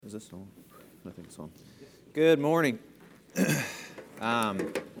Is this on? I think it's on. Good morning. I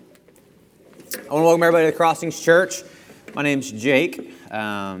want to welcome everybody to the Crossings Church. My name's Jake.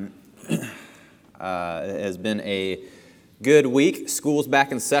 It has been a good week. School's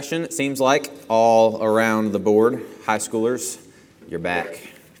back in session, it seems like, all around the board. High schoolers, you're back.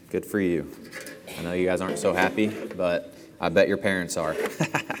 Good for you. I know you guys aren't so happy, but I bet your parents are.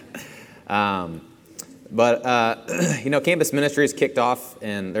 Campus ministry has kicked off,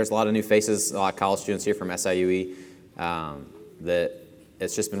 and there's a lot of new faces, a lot of college students here from SIUE, that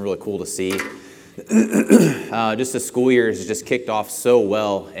it's just been really cool to see. Just the school year has just kicked off so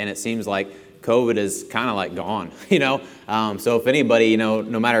well, and it seems like COVID is kind of like gone, So if anybody, no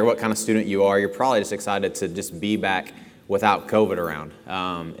matter what kind of student you are, you're probably just excited to just be back without COVID around.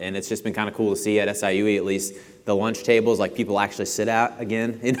 And it's just been kind of cool to see at SIUE, at least, the lunch tables, like people actually sit at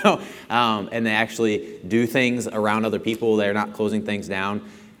again, and they actually do things around other people. They're not closing things down.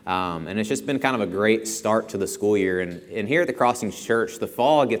 And it's just been kind of a great start to the school year. And here at the Crossings Church, the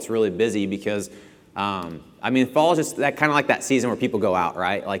fall gets really busy because, fall is just that kind of like that season where people go out,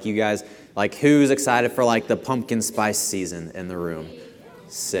 right? Like you guys, like who's excited for like the pumpkin spice season in the room?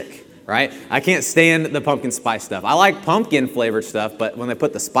 Sick. Right? I can't stand the pumpkin spice stuff. I like pumpkin flavored stuff, but when they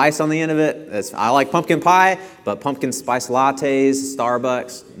put the spice on the end of it, I like pumpkin pie, but pumpkin spice lattes,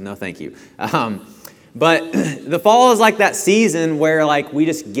 Starbucks, no thank you. But the fall is like that season where like we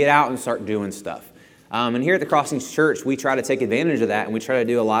just get out and start doing stuff. And here at the Crossings Church, we try to take advantage of that, and we try to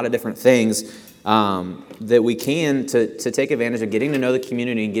do a lot of different things that we can to take advantage of getting to know the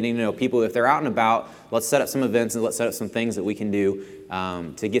community and getting to know people. If they're out and about, let's set up some events and let's set up some things that we can do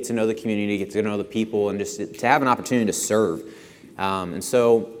to get to know the community, get to know the people, and just to have an opportunity to serve.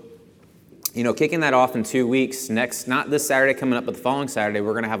 Kicking that off in 2 weeks, not this Saturday coming up, but the following Saturday,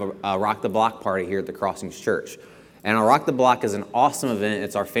 we're going to have a Rock the Block party here at the Crossings Church. And our Rock the Block is an awesome event.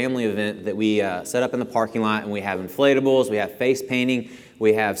 It's our family event that we set up in the parking lot, and we have inflatables, we have face painting,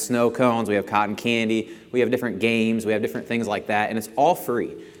 we have snow cones, we have cotton candy, we have different games, we have different things like that, and it's all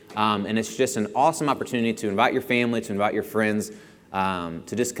free. And it's just an awesome opportunity to invite your family, to invite your friends,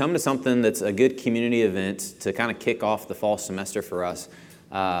 to just come to something that's a good community event to kind of kick off the fall semester for us.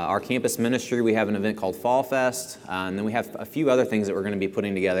 Our campus ministry, we have an event called Fall Fest, and then we have a few other things that we're going to be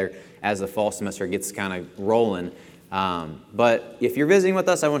putting together as the fall semester gets kind of rolling. But if you're visiting with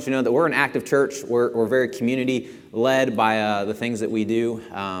us, I want you to know that we're an active church. We're very community-led by the things that we do.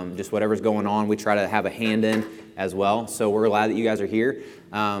 Just whatever's going on, we try to have a hand in as well. So we're glad that you guys are here.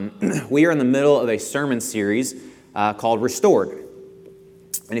 We are in the middle of a sermon series called Restored.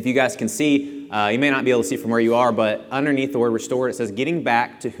 And if you guys can see, you may not be able to see from where you are, but underneath the word restored, it says, getting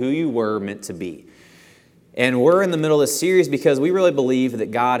back to who you were meant to be. And we're in the middle of this series because we really believe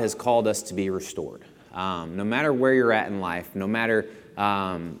that God has called us to be restored. No matter where you're at in life, no matter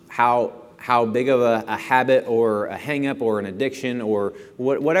how big of a habit or a hang-up or an addiction or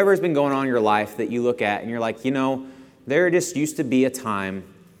whatever has been going on in your life that you look at and you're like, there just used to be a time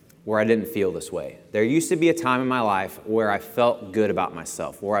where I didn't feel this way. There used to be a time in my life where I felt good about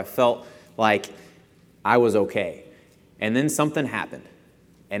myself, where I felt like I was okay. And then something happened.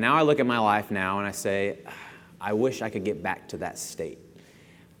 And now I look at my life now and I say, I wish I could get back to that state.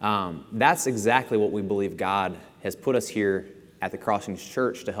 That's exactly what we believe God has put us here at the Crossings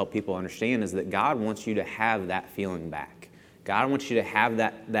Church to help people understand, is that God wants you to have that feeling back. God wants you to have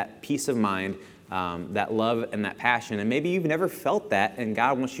that peace of mind, that love and that passion. And maybe you've never felt that, and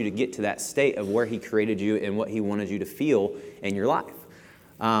God wants you to get to that state of where He created you and what He wanted you to feel in your life.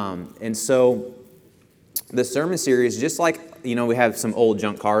 And so the sermon series, just like, we have some old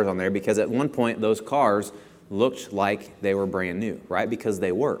junk cars on there, because at one point those cars looked like they were brand new, right? Because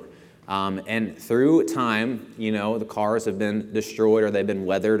they were. And through time, the cars have been destroyed, or they've been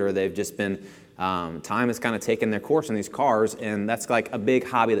weathered, or they've just been, time has kind of taken their course in these cars. And that's like a big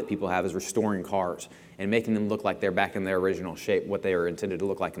hobby that people have, is restoring cars and making them look like they're back in their original shape, what they were intended to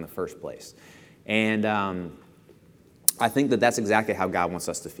look like in the first place. And I think that that's exactly how God wants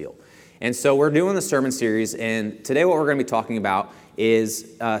us to feel. And so we're doing the sermon series, and today what we're going to be talking about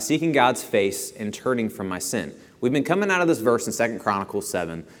is seeking God's face and turning from my sin. We've been coming out of this verse in 2 Chronicles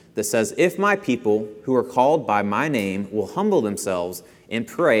 7 that says, if my people who are called by my name will humble themselves and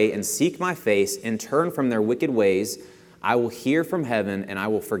pray and seek my face and turn from their wicked ways, I will hear from heaven and I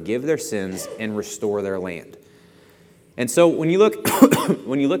will forgive their sins and restore their land. And so when you look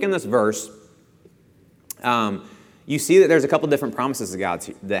in this verse, you see that there's a couple different promises that God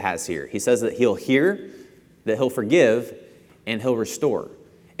that has here. He says that He'll hear, that He'll forgive, and He'll restore.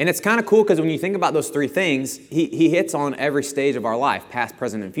 And it's kind of cool because when you think about those three things, he hits on every stage of our life, past,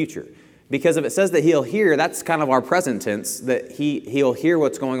 present, and future. Because if it says that he'll hear, that's kind of our present tense, that he'll hear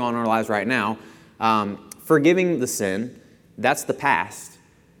what's going on in our lives right now. Forgiving the sin, that's the past,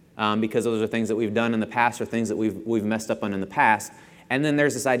 because those are things that we've done in the past or things that we've messed up on in the past. And then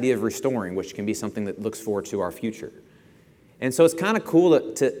there's this idea of restoring, which can be something that looks forward to our future. And so it's kind of cool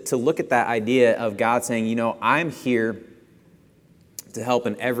to look at that idea of God saying, I'm here to help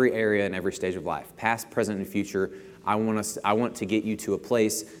in every area and every stage of life, past, present, and future. I want to get you to a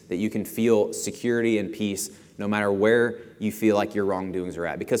place that you can feel security and peace no matter where you feel like your wrongdoings are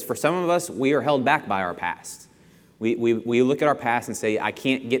at. Because for some of us, we are held back by our past. We look at our past and say, I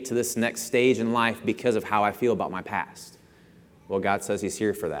can't get to this next stage in life because of how I feel about my past. Well, God says he's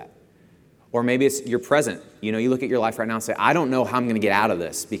here for that. Or maybe it's your present. You look at your life right now and say, I don't know how I'm going to get out of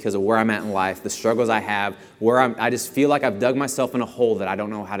this because of where I'm at in life, the struggles I have, I just feel like I've dug myself in a hole that I don't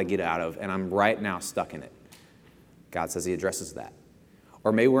know how to get out of, and I'm right now stuck in it. God says he addresses that.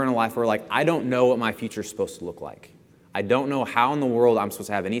 Or maybe we're in a life where I don't know what my future is supposed to look like. I don't know how in the world I'm supposed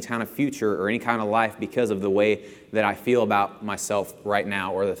to have any kind of future or any kind of life because of the way that I feel about myself right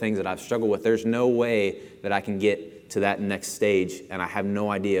now or the things that I've struggled with. There's no way that I can get to that next stage, and I have no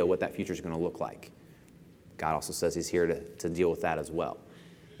idea what that future is going to look like. God also says he's here to deal with that as well.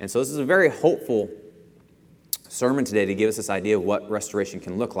 And so this is a very hopeful sermon today to give us this idea of what restoration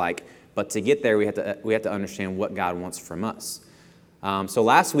can look like. But to get there, we have to understand what God wants from us. So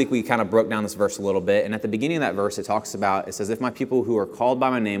last week we kind of broke down this verse a little bit, and at the beginning of that verse it says, if my people who are called by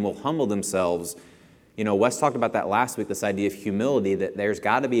my name will humble themselves. Wes talked about that last week, this idea of humility, that there's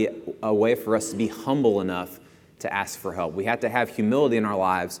got to be a way for us to be humble enough to ask for help. We have to have humility in our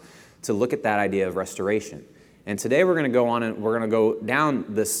lives to look at that idea of restoration. And today we're going to go on and we're going to go down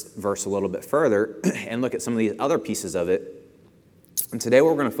this verse a little bit further and look at some of these other pieces of it. And today what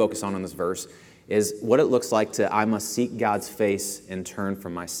we're going to focus on in this verse is what it looks like I must seek God's face and turn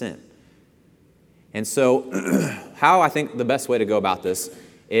from my sin. And so how I think the best way to go about this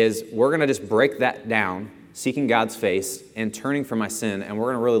is we're going to just break that down, seeking God's face and turning from my sin, and we're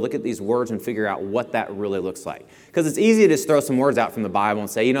going to really look at these words and figure out what that really looks like. Because it's easy to just throw some words out from the Bible and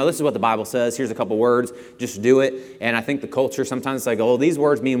say, this is what the Bible says, here's a couple words, just do it. And I think the culture sometimes is like, oh, these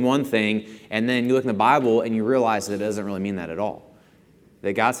words mean one thing, and then you look in the Bible and you realize that it doesn't really mean that at all.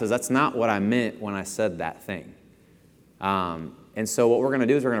 That God says, that's not what I meant when I said that thing. And so what we're going to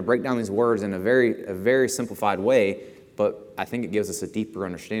do is we're going to break down these words in a very simplified way, but I think it gives us a deeper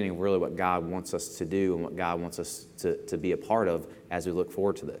understanding of really what God wants us to do and what God wants us to be a part of as we look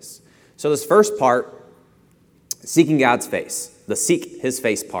forward to this. So this first part, seeking God's face, the seek his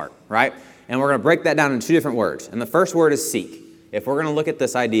face part, right? And we're going to break that down in two different words. And the first word is seek. If we're going to look at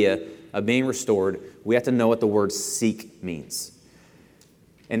this idea of being restored, we have to know what the word seek means.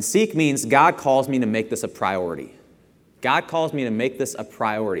 And seek means God calls me to make this a priority. God calls me to make this a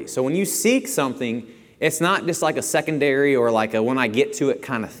priority. So when you seek something, it's not just like a secondary or like a when I get to it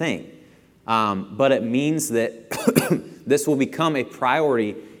kind of thing. But it means that this will become a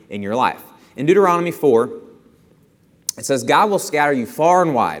priority in your life. In Deuteronomy 4, it says, God will scatter you far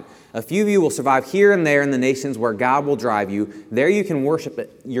and wide. A few of you will survive here and there in the nations where God will drive you. There you can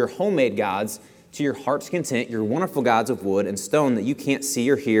worship your homemade gods to your heart's content, your wonderful gods of wood and stone that you can't see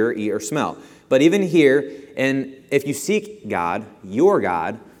or hear, or eat or smell. But even here, and if you seek God, your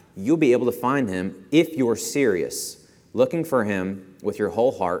God, you'll be able to find him if you're serious, looking for him with your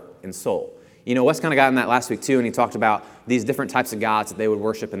whole heart and soul. Wes kind of got in that last week too, and he talked about these different types of gods that they would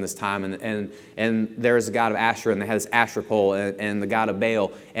worship in this time. And there's a god of Asherah, and they had this Asherah pole, and the god of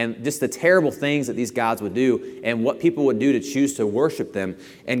Baal, and just the terrible things that these gods would do and what people would do to choose to worship them.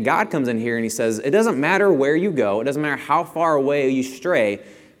 And God comes in here and he says, it doesn't matter where you go, it doesn't matter how far away you stray,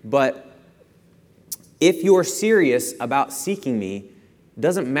 but if you're serious about seeking me,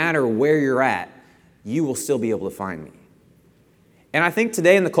 doesn't matter where you're at, you will still be able to find me. And I think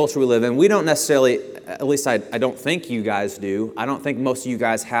today in the culture we live in, we don't necessarily, at least I don't think you guys do, I don't think most of you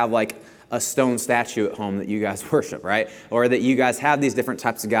guys have like a stone statue at home that you guys worship, right? Or that you guys have these different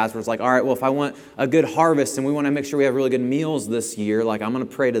types of gods where it's like, all right, well, if I want a good harvest and we want to make sure we have really good meals this year, like I'm going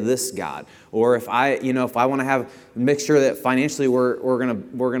to pray to this God. Or if I want to make sure that financially we're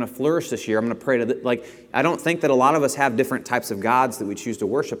going to flourish this year, I'm going to pray to I don't think that a lot of us have different types of gods that we choose to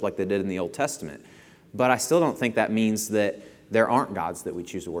worship like they did in the Old Testament. But I still don't think that means that there aren't gods that we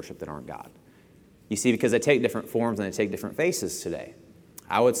choose to worship that aren't God. You see, because they take different forms and they take different faces today.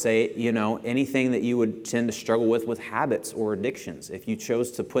 I would say, anything that you would tend to struggle with habits or addictions, if you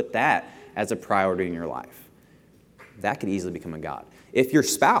chose to put that as a priority in your life, that could easily become a god. If your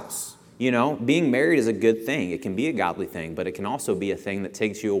spouse, being married is a good thing. It can be a godly thing, but it can also be a thing that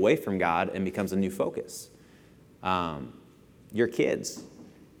takes you away from God and becomes a new focus. Your kids,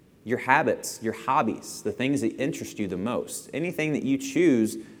 your habits, your hobbies, the things that interest you the most, anything that you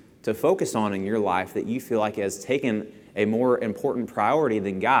choose to focus on in your life that you feel like has taken a more important priority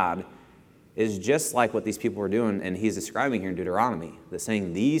than God is just like what these people are doing, and he's describing here in Deuteronomy. They're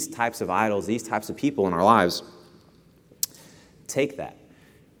saying these types of idols, these types of people in our lives, take that.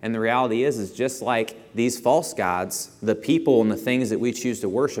 And the reality is just like these false gods, the people and the things that we choose to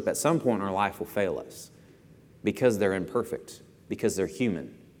worship at some point in our life will fail us because they're imperfect, because they're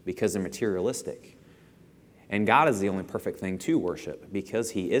human, because they're materialistic. And God is the only perfect thing to worship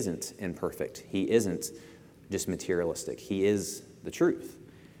because he isn't imperfect. He isn't just materialistic. He is the truth.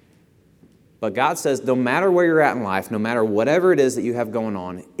 But God says no matter where you're at in life, no matter whatever it is that you have going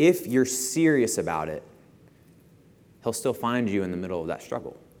on, if you're serious about it, he'll still find you in the middle of that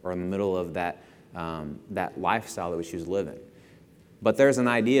struggle or in the middle of that lifestyle that we choose to live in. But there's an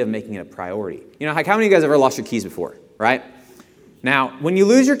idea of making it a priority. You know, like how many of you guys have ever lost your keys before, right? Now, when you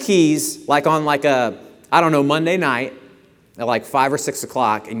lose your keys, like on Monday night at like 5 or 6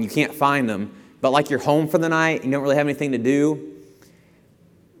 o'clock and you can't find them, but like you're home for the night and you don't really have anything to do,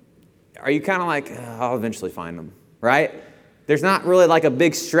 are you kind of like, I'll eventually find them, right? There's not really like a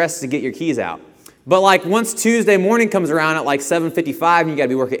big stress to get your keys out. But like once Tuesday morning comes around at like 7:55 and you got to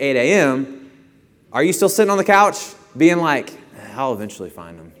be working at 8 a.m., are you still sitting on the couch being like, I'll eventually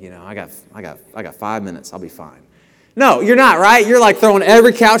find them. You know, I got 5 minutes. I'll be fine. No, you're not, right? You're like throwing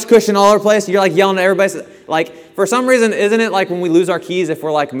every couch cushion all over the place. You're like yelling at everybody. Like for some reason, isn't it like when we lose our keys, if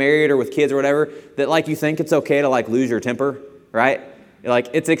we're like married or with kids or whatever, that like you think it's okay to like lose your temper, right? Like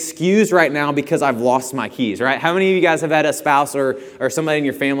it's excused right now because I've lost my keys, right? How many of you guys have had a spouse or somebody in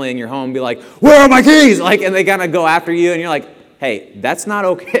your family in your home be like, where are my keys? Like, and they kind of go after you and you're like, hey, that's not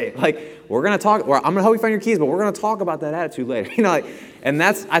okay. Like we're going to talk, or I'm going to help you find your keys, but we're going to talk about that attitude later. You know, like, and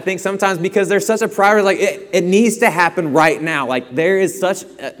that's, I think sometimes because there's such a priority, like it needs to happen right now. Like there's such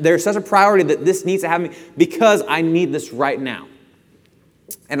a priority that this needs to happen because I need this right now.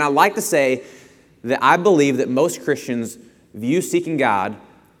 And I like to say that I believe that most Christians view seeking God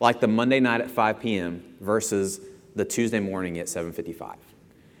like the Monday night at 5 p.m. versus the Tuesday morning at 7:55.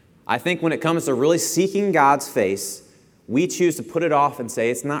 I think when it comes to really seeking God's face, we choose to put it off and say,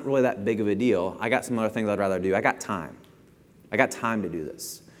 it's not really that big of a deal. I got some other things I'd rather do. I got time. I got time to do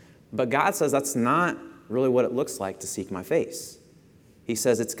this. But God says that's not really what it looks like to seek my face. He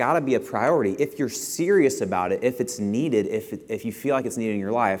says it's got to be a priority. If you're serious about it, if it's needed, if you feel like it's needed in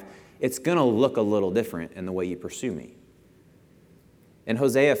your life, it's going to look a little different in the way you pursue me. In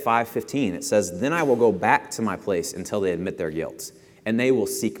Hosea 5:15, it says, then I will go back to my place until they admit their guilt, and they will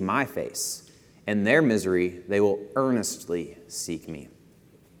seek my face. In their misery, they will earnestly seek me.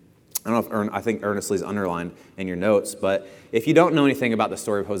 I don't know if I think earnestly is underlined in your notes, but if you don't know anything about the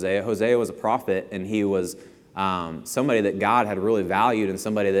story of Hosea, Hosea was a prophet, and he was somebody that God had really valued and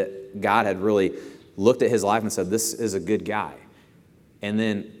somebody that God had really looked at his life and said, this is a good guy. And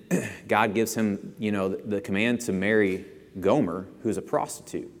then God gives him, the command to marry Gomer, who's a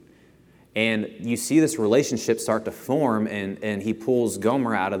prostitute. And you see this relationship start to form, and he pulls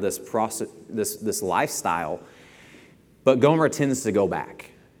Gomer out of this lifestyle. But Gomer tends to go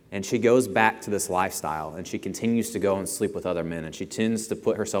back, and she goes back to this lifestyle, and she continues to go and sleep with other men, and she tends to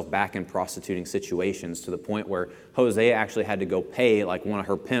put herself back in prostituting situations to the point where Hosea actually had to go pay like one of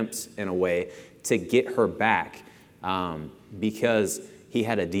her pimps in a way to get her back because he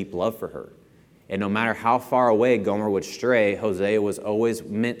had a deep love for her. And no matter how far away Gomer would stray, Hosea was always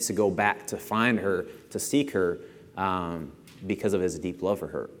meant to go back to find her, to seek her, because of his deep love for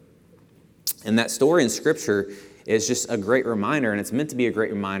her. And that story in Scripture is just a great reminder, and it's meant to be a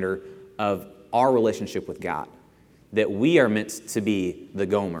great reminder of our relationship with God, that we are meant to be the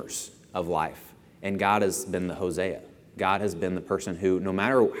Gomers of life, and God has been the Hosea. God has been the person who, no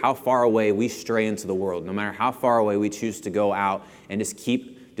matter how far away we stray into the world, no matter how far away we choose to go out and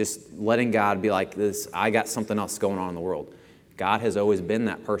just letting God be like this, I got something else going on in the world. God has always been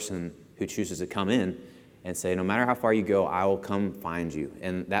that person who chooses to come in and say, no matter how far you go, I will come find you.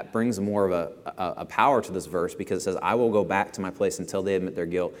 And that brings more of a power to this verse because it says, I will go back to my place until they admit their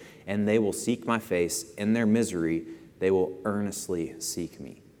guilt, and they will seek my face. In their misery, they will earnestly seek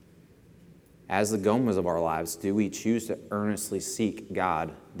me. As the Gomers of our lives, do we choose to earnestly seek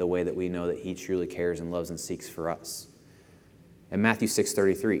God the way that we know that he truly cares and loves and seeks for us? In Matthew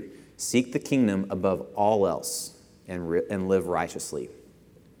 6:33, seek the kingdom above all else and live righteously,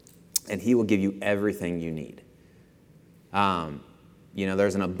 and he will give you everything you need.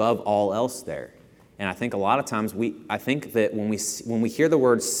 There's an above all else there. And I think a lot of times I think that when we hear the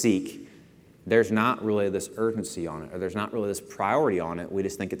word seek, there's not really this urgency on it, or there's not really this priority on it. We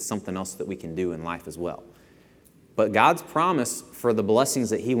just think it's something else that we can do in life as well. But God's promise for the blessings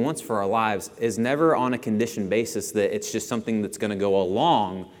that he wants for our lives is never on a condition basis that it's just something that's going to go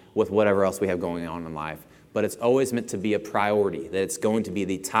along with whatever else we have going on in life. But it's always meant to be a priority, that it's going to be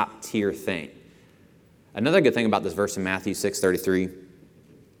the top tier thing. Another good thing about this verse in Matthew 6:33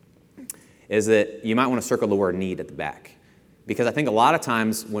 is that you might want to circle the word need at the back. Because I think a lot of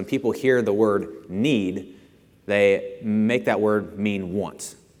times when people hear the word need, they make that word mean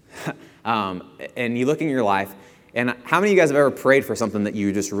want. And you look in your life, and how many of you guys have ever prayed for something that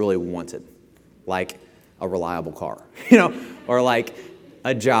you just really wanted? Like a reliable car, or like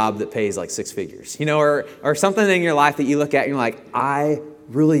a job that pays like 6 figures, or something in your life that you look at and you're like, I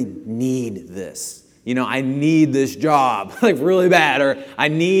really need this. I need this job like really bad, or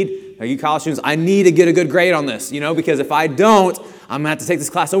you college students, I need to get a good grade on this, because if I don't, I'm going to have to take this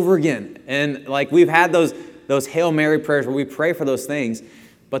class over again. And like we've had those Hail Mary prayers where we pray for those things.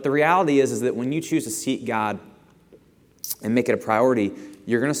 But the reality is that when you choose to seek God and make it a priority,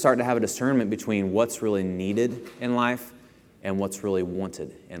 you're going to start to have a discernment between what's really needed in life and what's really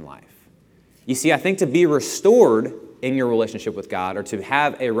wanted in life. You see, I think to be restored in your relationship with God, or to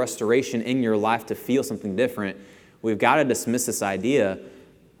have a restoration in your life to feel something different, we've got to dismiss this idea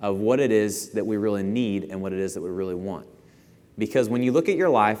of what it is that we really need and what it is that we really want. Because when you look at your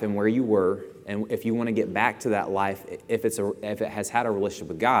life and where you were, and if you want to get back to that life, if it has had a relationship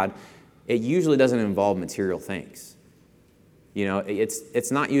with God, it usually doesn't involve material things.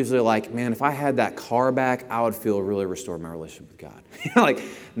 It's not usually like, man, if I had that car back, I would feel really restored in my relationship with God. Like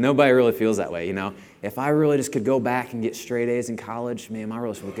nobody really feels that way. If I really just could go back and get straight A's in college, man, my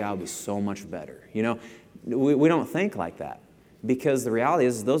relationship with God would be so much better. We don't think like that, because the reality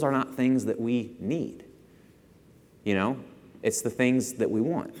is those are not things that we need. It's the things that we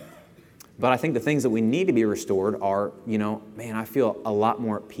want. But I think the things that we need to be restored are, man, I feel a lot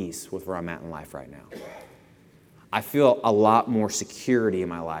more at peace with where I'm at in life right now. I feel a lot more security in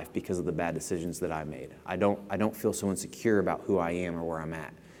my life because of the bad decisions that I made. I don't feel so insecure about who I am or where I'm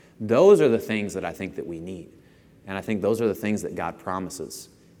at. Those are the things that I think that we need. And I think those are the things that God promises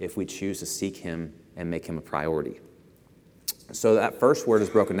if we choose to seek him and make him a priority. So that first word is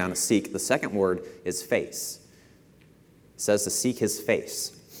broken down to seek. The second word is face. It says to seek his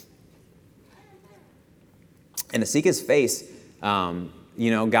face. And to seek his face,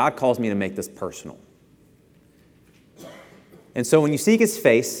 God calls me to make this personal. And so when you seek his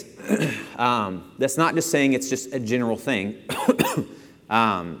face, that's not just saying it's just a general thing.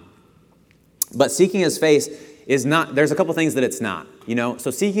 But seeking his face is not, there's a couple things that it's not.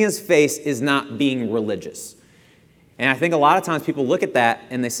 So seeking his face is not being religious. And I think a lot of times people look at that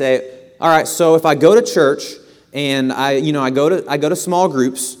and they say, all right, so if I go to church and I go to small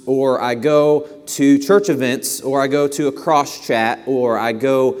groups, or I go to church events, or I go to a cross chat, or I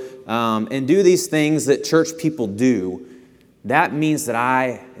go and do these things that church people do, that means that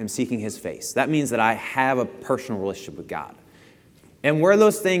I am seeking his face. That means that I have a personal relationship with God. And where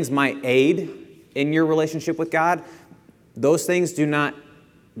those things might aid in your relationship with God, those things don't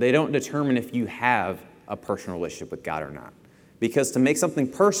determine if you have a personal relationship with God or not. Because to make something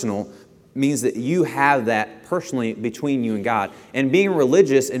personal means that you have that personally between you and God. And being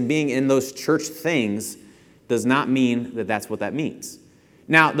religious and being in those church things does not mean that that's what that means.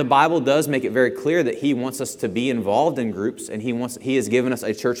 Now, the Bible does make it very clear that he wants us to be involved in groups, and he has given us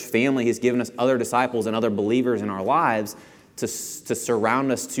a church family. He's given us other disciples and other believers in our lives to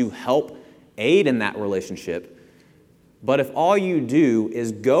surround us, to help aid in that relationship. But if all you do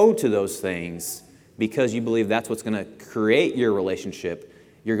is go to those things because you believe that's what's going to create your relationship,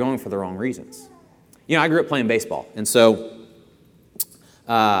 you're going for the wrong reasons. I grew up playing baseball, and so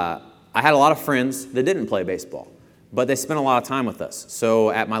I had a lot of friends that didn't play baseball, but they spent a lot of time with us.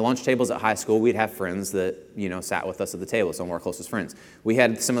 So at my lunch tables at high school, we'd have friends that, sat with us at the table, some of our closest friends. We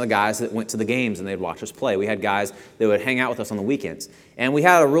had some of the guys that went to the games and they'd watch us play. We had guys that would hang out with us on the weekends. And we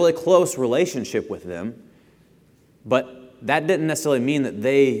had a really close relationship with them, but that didn't necessarily mean that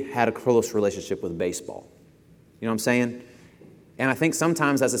they had a close relationship with baseball. You know what I'm saying? And I think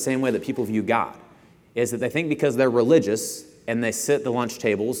sometimes that's the same way that people view God, is that they think because they're religious and they sit at the lunch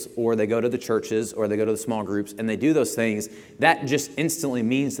tables, or they go to the churches, or they go to the small groups, and they do those things, that just instantly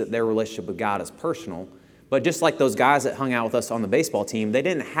means that their relationship with God is personal. But just like those guys that hung out with us on the baseball team, they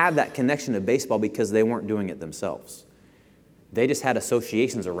didn't have that connection to baseball because they weren't doing it themselves. They just had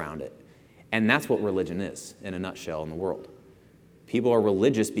associations around it. And that's what religion is, in a nutshell, in the world. People are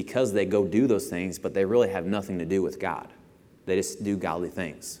religious because they go do those things, but they really have nothing to do with God. They just do godly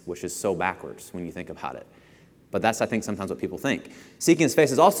things, which is so backwards when you think about it. But that's, I think, sometimes what people think. Seeking his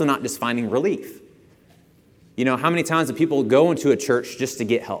face is also not just finding relief. How many times do people go into a church just to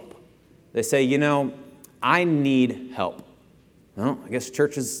get help? They say, I need help. Well, I guess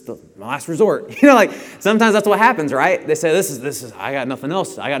church is my last resort. Sometimes that's what happens, right? They say, this is, I got nothing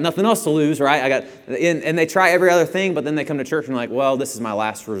else. I got nothing else to lose, right? And they try every other thing, but then they come to church and like, well, this is my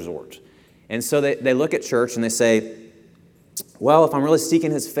last resort. And so they look at church and they say, well, if I'm really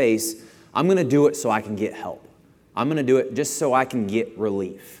seeking his face, I'm going to do it so I can get help. I'm going to do it just so I can get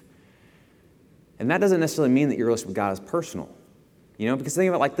relief. And that doesn't necessarily mean that your relationship with God is personal. Because think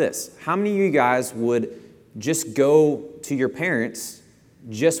about it like this. How many of you guys would just go to your parents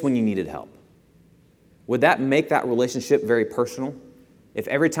just when you needed help? Would that make that relationship very personal? If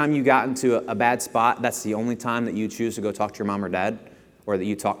every time you got into a bad spot, that's the only time that you choose to go talk to your mom or dad, or that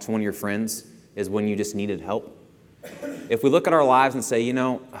you talk to one of your friends, is when you just needed help? If we look at our lives and say,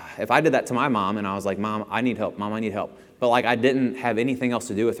 if I did that to my mom and I was like, Mom, I need help. Mom, I need help. But I didn't have anything else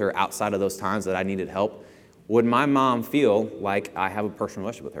to do with her outside of those times that I needed help, would my mom feel like I have a personal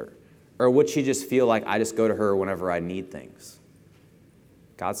relationship with her? Or would she just feel like I just go to her whenever I need things?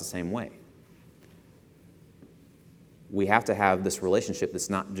 God's the same way. We have to have this relationship that's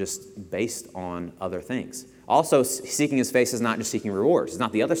not just based on other things. Also, seeking his face is not just seeking rewards. It's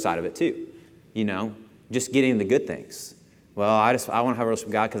not the other side of it too. Just getting the good things. Well, I want to have a relationship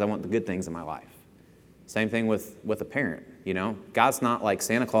with God because I want the good things in my life. Same thing with a parent. God's not like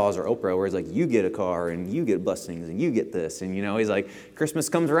Santa Claus or Oprah, where he's like, you get a car and you get blessings and you get this. And, he's like, Christmas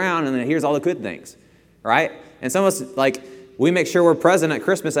comes around and then here's all the good things, right? And some of us, we make sure we're present at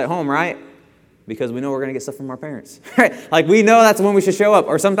Christmas at home, right? Because we know we're going to get stuff from our parents, right? We know that's when we should show up.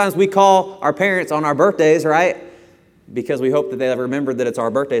 Or sometimes we call our parents on our birthdays, right? Because we hope that they have remembered that it's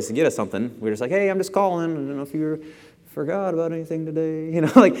our birthdays to get us something. We're just like, hey, I'm just calling. I don't know if you forgot about anything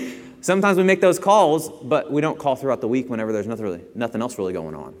today. Sometimes we make those calls, but we don't call throughout the week whenever there's nothing else really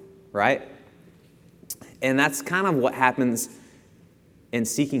going on, right? And that's kind of what happens in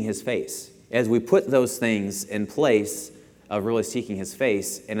seeking his face. As we put those things in place of really seeking his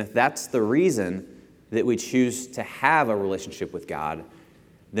face, and if that's the reason that we choose to have a relationship with God,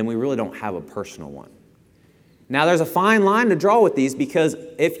 then we really don't have a personal one. Now, there's a fine line to draw with these, because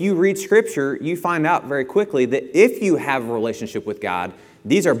if you read Scripture, you find out very quickly that if you have a relationship with God,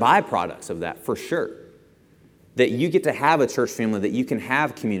 these are byproducts of that for sure. That you get to have a church family, that you can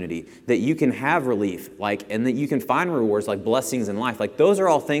have community, that you can have relief, and that you can find rewards like blessings in life. Those are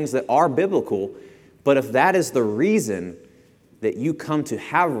all things that are biblical, but if that is the reason that you come to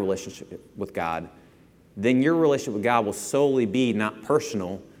have a relationship with God, then your relationship with God will solely be not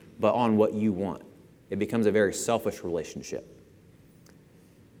personal, but on what you want. It becomes a very selfish relationship.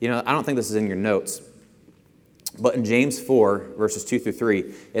 I don't think this is in your notes, but in James 4, verses 2 through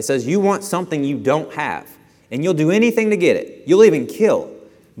 3, it says, you want something you don't have, and you'll do anything to get it. You'll even kill,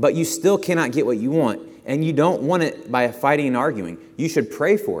 but you still cannot get what you want, and you don't want it by fighting and arguing. You should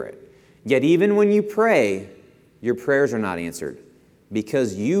pray for it. Yet even when you pray, your prayers are not answered,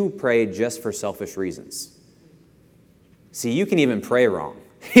 because you pray just for selfish reasons. See, you can even pray wrong.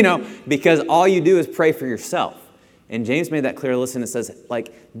 Because all you do is pray for yourself. And James made that clear. Listen, it says,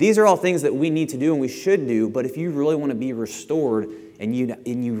 these are all things that we need to do and we should do, but if you really want to be restored and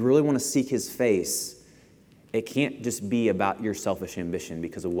you really want to seek his face, it can't just be about your selfish ambition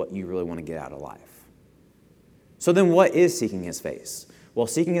because of what you really want to get out of life. So then what is seeking his face? Well,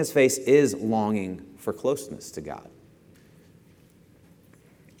 seeking his face is longing for closeness to God.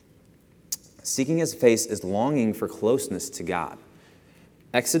 Seeking his face is longing for closeness to God.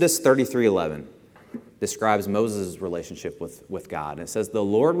 Exodus 33:11 describes Moses' relationship with God. And it says, the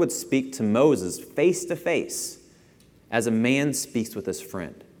Lord would speak to Moses face to face as a man speaks with his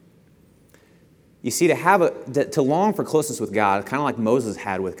friend. You see, to long for closeness with God, kind of like Moses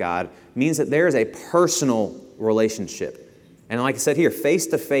had with God, means that there is a personal relationship. And like I said here, face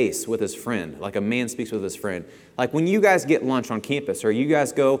to face with his friend, like a man speaks with his friend. Like when you guys get lunch on campus, or you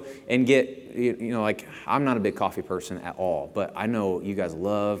guys go and get, I'm not a big coffee person at all, but I know you guys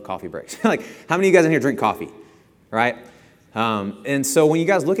love coffee breaks. How many of you guys in here drink coffee, right? And so when you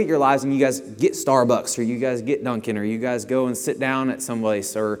guys look at your lives and you guys get Starbucks, or you guys get Dunkin', or you guys go and sit down at some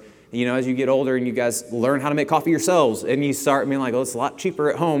place, or as you get older and you guys learn how to make coffee yourselves, and you start being like, it's a lot cheaper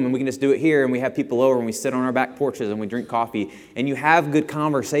at home and we can just do it here, and we have people over and we sit on our back porches and we drink coffee and you have good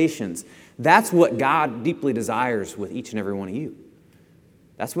conversations. That's what God deeply desires with each and every one of you.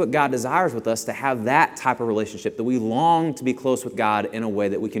 That's what God desires with us, to have that type of relationship, that we long to be close with God in a way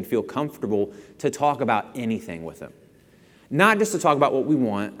that we can feel comfortable to talk about anything with him. Not just to talk about what we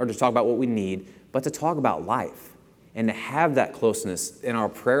want or to talk about what we need, but to talk about life. And to have that closeness in our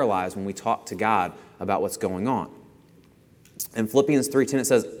prayer lives when we talk to God about what's going on. In Philippians 3:10 it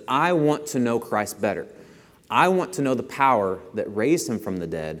says, I want to know Christ better. I want to know the power that raised him from the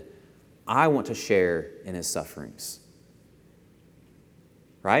dead. I want to share in his sufferings.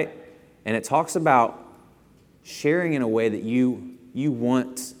 Right? And it talks about sharing in a way that you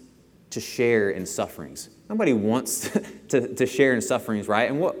want to share in sufferings. Nobody wants to share in sufferings, right?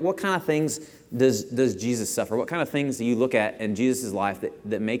 And what kind of things does Jesus suffer? What kind of things do you look at in Jesus' life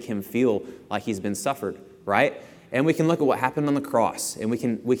that make him feel like he's been suffered, right? And we can look at what happened on the cross, and we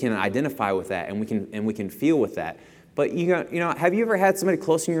can identify with that, and we can feel with that. But you know, have you ever had somebody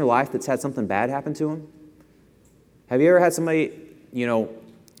close in your life that's had something bad happen to them? Have you ever had somebody,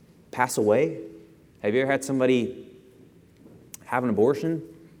 pass away? Have you ever had somebody have an abortion?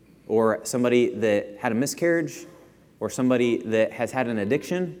 Or somebody that had a miscarriage? Or somebody that has had an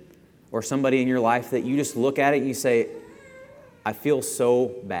addiction? Or somebody in your life that you just look at it and you say, I feel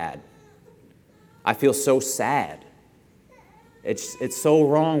so bad. I feel so sad. It's so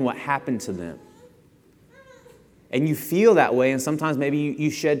wrong what happened to them. And you feel that way, and sometimes maybe you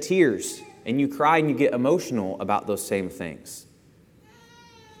shed tears and you cry and you get emotional about those same things.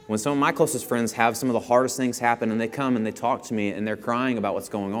 When some of my closest friends have some of the hardest things happen and they come and they talk to me and they're crying about what's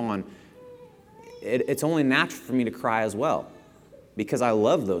going on, it's only natural for me to cry as well because I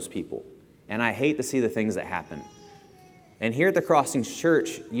love those people and I hate to see the things that happen. And here at the Crossings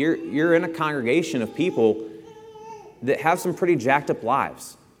Church, you're in a congregation of people that have some pretty jacked up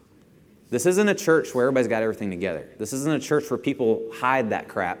lives. This isn't a church where everybody's got everything together. This isn't a church where people hide that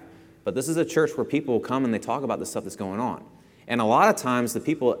crap, but this is a church where people come and they talk about the stuff that's going on. And a lot of times the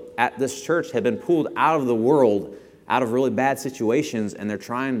people at this church have been pulled out of the world, out of really bad situations, and they're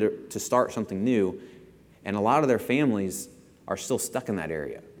trying to start something new. And a lot of their families are still stuck in that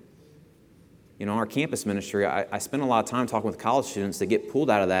area. In our campus ministry, I spend a lot of time talking with college students that get pulled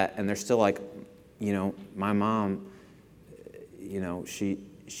out of that, and they're still like, my mom,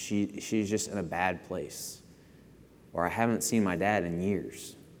 she's just in a bad place. Or I haven't seen my dad in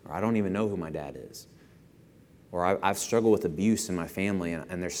years. Or I don't even know who my dad is. Or I've struggled with abuse in my family,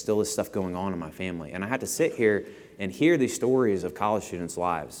 and there's still this stuff going on in my family. And I had to sit here and hear these stories of college students'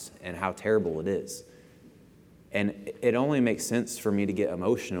 lives and how terrible it is. And it only makes sense for me to get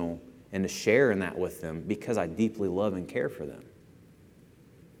emotional and to share in that with them because I deeply love and care for them.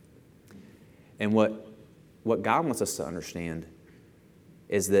 And what God wants us to understand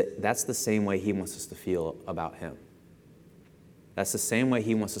is that that's the same way He wants us to feel about Him. That's the same way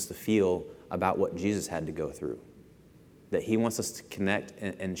He wants us to feel about what Jesus had to go through. That He wants us to connect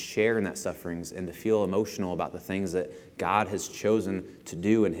and share in that sufferings and to feel emotional about the things that God has chosen to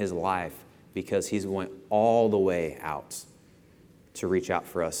do in His life because He's went all the way out to reach out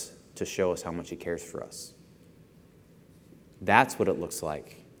for us, to show us how much He cares for us. That's what it looks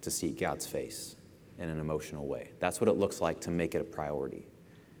like to seek God's face in an emotional way. That's what it looks like to make it a priority.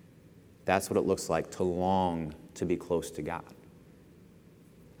 That's what it looks like to long to be close to God.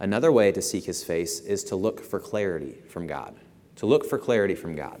 Another way to seek His face is to look for clarity from God. To look for clarity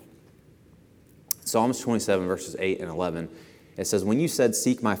from God. Psalms 27, verses 8 and 11, it says, "When you said,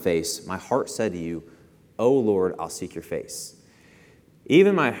 'Seek my face,' my heart said to you, 'O Lord, I'll seek your face.'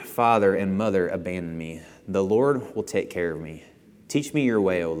 Even my father and mother abandoned me. The Lord will take care of me. Teach me your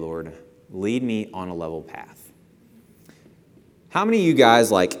way, O Lord. Lead me on a level path." How many of you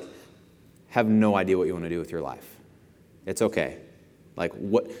guys have no idea what you want to do with your life? It's okay.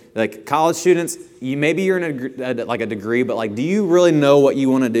 Like college students, maybe you're in a degree, but do you really know what you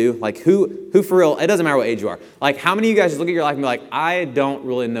want to do? Who for real? It doesn't matter what age you are. How many of you guys just look at your life and be like, I don't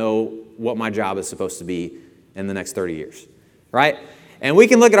really know what my job is supposed to be in the next 30 years, right? And we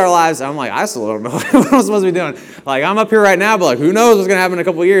can look at our lives, and I'm like, I still don't know what I'm supposed to be doing. I'm up here right now, but who knows what's going to happen in a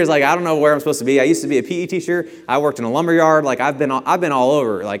couple of years? I don't know where I'm supposed to be. I used to be a PE teacher. I worked in a lumber yard. I've been all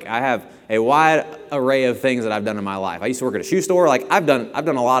over. I have a wide array of things that I've done in my life. I used to work at a shoe store. I've done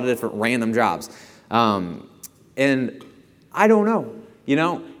a lot of different random jobs. And I don't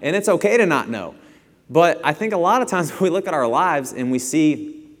know, and it's okay to not know. But I think a lot of times we look at our lives and we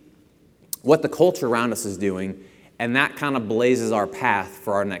see what the culture around us is doing, and that kind of blazes our path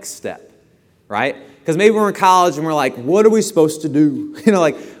for our next step, right? Because maybe we're in college and we're like, what are we supposed to do?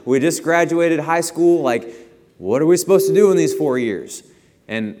 We just graduated high school. What are we supposed to do in these 4 years?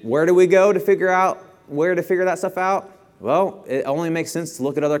 And where do we go to figure that stuff out? Well, it only makes sense to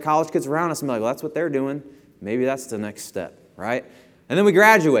look at other college kids around us and be like, well, that's what they're doing. Maybe that's the next step, right? And then we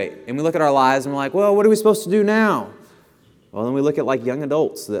graduate and we look at our lives and we're like, well, what are we supposed to do now? Well, then we look at young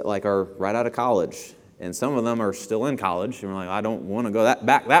adults that are right out of college. And some of them are still in college, and we're like, I don't want to go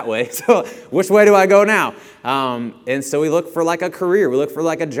back that way. So which way do I go now? And so we look for a career. We look for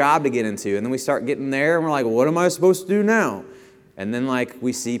a job to get into. And then we start getting there, and we're like, what am I supposed to do now? And then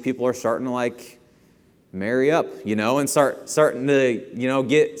we see people are starting to marry up, and starting to,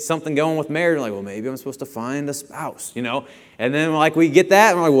 get something going with marriage. Like, well, maybe I'm supposed to find a spouse, And then, we get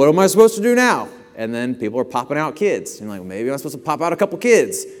that, and we're like, what am I supposed to do now? And then people are popping out kids. And well, maybe I'm supposed to pop out a couple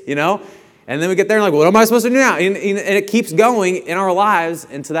kids, And then we get there and what am I supposed to do now? And it keeps going in our lives,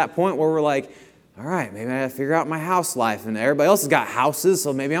 and to that point where we're like, all right, maybe I got to figure out my house life. And everybody else has got houses,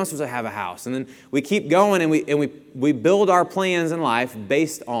 so maybe I'm supposed to have a house. And then we keep going, and we build our plans in life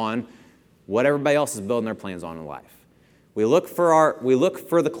based on what everybody else is building their plans on in life. We look for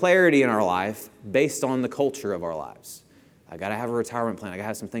the clarity in our life based on the culture of our lives. I got to have a retirement plan. I got to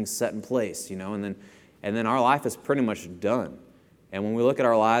have some things set in place, and then our life is pretty much done. And when we look at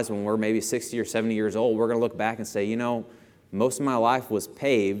our lives when we're maybe 60 or 70 years old, we're going to look back and say, most of my life was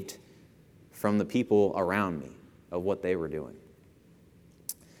paved from the people around me of what they were doing.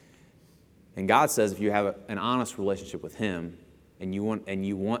 And God says if you have an honest relationship with Him and you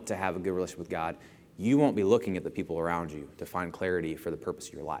want to have a good relationship with God, you won't be looking at the people around you to find clarity for the purpose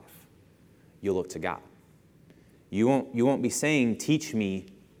of your life. You'll look to God. You won't be saying, teach me,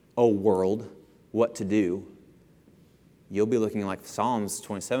 O world, what to do. You'll be looking like Psalms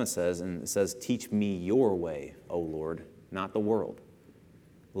 27 says, and it says, teach me your way, O Lord, not the world.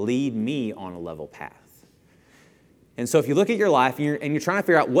 Lead me on a level path. And so if you look at your life and you're trying to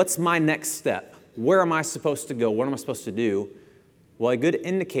figure out what's my next step, where am I supposed to go, what am I supposed to do? Well, a good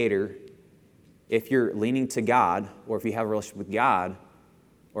indicator, if you're leaning to God or if you have a relationship with God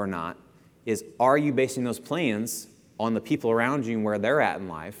or not, is are you basing those plans on the people around you and where they're at in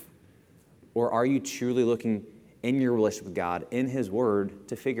life, or are you truly looking in your relationship with God, in His Word,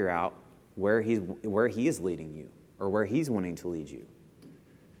 to figure out where He is leading you or where He's wanting to lead you?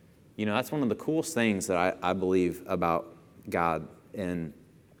 That's one of the coolest things that I believe about God and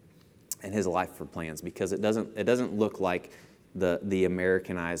His life for plans, because it doesn't look like the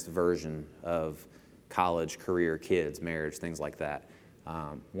Americanized version of college, career, kids, marriage, things like that.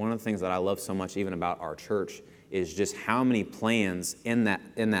 One of the things that I love so much even about our church is just how many plans in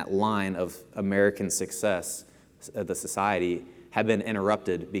that line of American success, the society, have been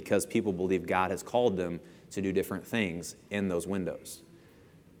interrupted because people believe God has called them to do different things in those windows.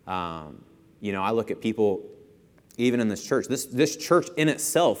 I look at people, even in this church. This church in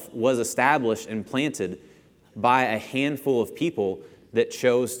itself was established and planted by a handful of people that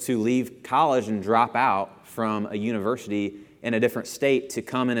chose to leave college and drop out from a university in a different state to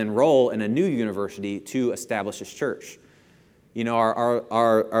come and enroll in a new university to establish this church.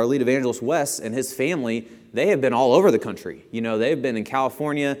 Our lead evangelist, Wes, and his family, they have been all over the country. They've been in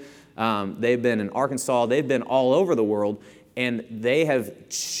California, they've been in Arkansas, they've been all over the world, and they have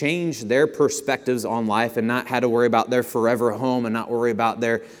changed their perspectives on life and not had to worry about their forever home and not worry about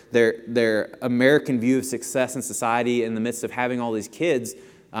their American view of success in society in the midst of having all these kids,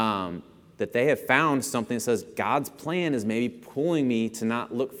 that they have found something that says God's plan is maybe pulling me to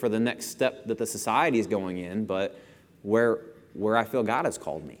not look for the next step that the society is going in, but where I feel God has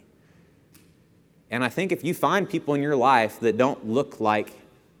called me. And I think if you find people in your life that don't look like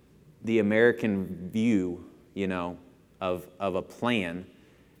the American view, of a plan,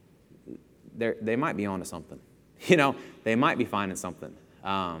 they might be onto something. They might be finding something.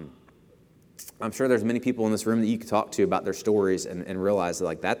 I'm sure there's many people in this room that you could talk to about their stories and realize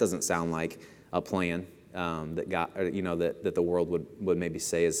that doesn't sound like a plan that God, that the world would maybe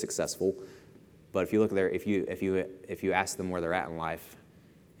say is successful. But if you look there, if you ask them where they're at in life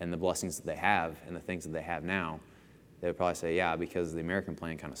and the blessings that they have and the things that they have now, they would probably say, yeah, because the American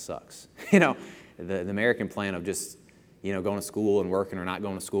plan kind of sucks. The American plan of just going to school and working, or not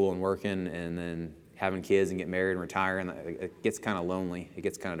going to school and working, and then having kids and getting married and retiring, it gets kind of lonely. It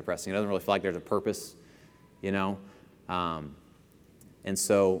gets kind of depressing. It doesn't really feel like there's a purpose, And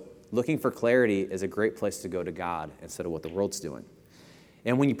so looking for clarity is a great place to go to God instead of what the world's doing.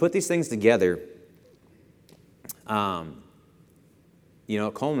 And when you put these things together,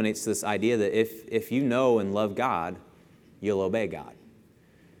 it culminates to this idea that if you know and love God, you'll obey God.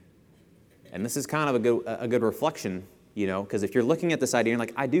 And this is kind of a good reflection, because if you're looking at this idea, you're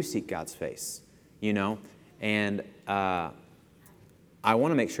like, I do seek God's face, and I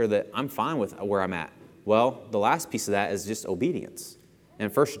want to make sure that I'm fine with where I'm at. Well, the last piece of that is just obedience. In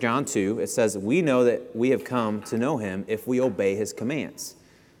 1 John 2, it says, we know that we have come to know Him if we obey His commands.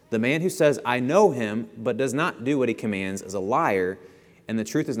 The man who says, I know Him, but does not do what He commands is a liar, and the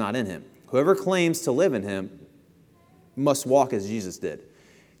truth is not in him. Whoever claims to live in Him must walk as Jesus did.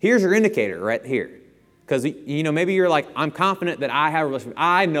 Here's your indicator right here. Because, maybe you're like, I'm confident that I have a relationship.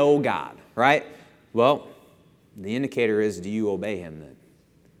 I know God, right? Well, the indicator is, do you obey Him then?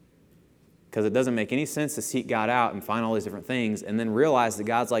 Because it doesn't make any sense to seek God out and find all these different things and then realize that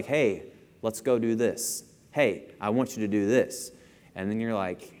God's like, hey, let's go do this. Hey, I want you to do this. And then you're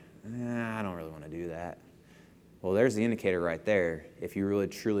like, I don't really want to do that. Well, there's the indicator right there if you really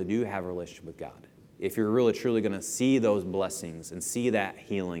truly do have a relationship with God. If you're really truly going to see those blessings and see that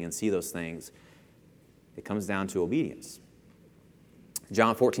healing and see those things, it comes down to obedience.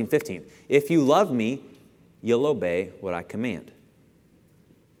 John 14:15. If you love me, you'll obey what I command.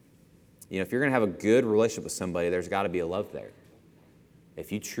 If you're going to have a good relationship with somebody, there's got to be a love there.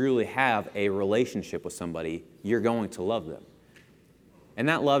 If you truly have a relationship with somebody, you're going to love them. And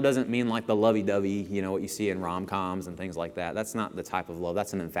that love doesn't mean like the lovey-dovey, what you see in rom-coms and things like that. That's not the type of love.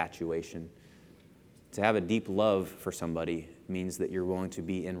 That's an infatuation. To have a deep love for somebody means that you're willing to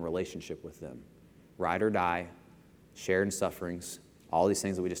be in relationship with them. Ride or die, share in sufferings, all these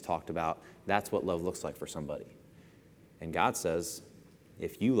things that we just talked about. That's what love looks like for somebody. And God says,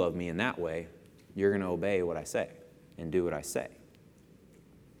 if you love me in that way, you're going to obey what I say and do what I say.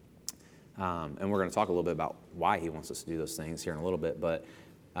 And we're going to talk a little bit about why he wants us to do those things here in a little bit. But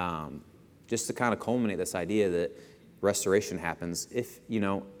just to kind of culminate this idea that restoration happens, if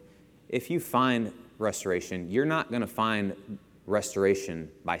you find restoration, you're not going to find restoration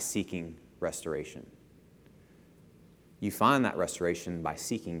by seeking restoration. You find that restoration by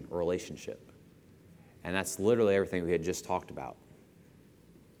seeking a relationship. And that's literally everything we had just talked about.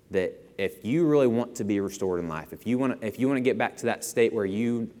 That if you really want to be restored in life, if you want to get back to that state where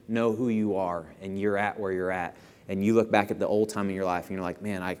you know who you are and you're at where you're at, and you look back at the old time in your life and you're like,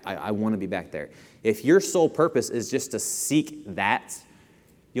 man, I want to be back there. If your sole purpose is just to seek that,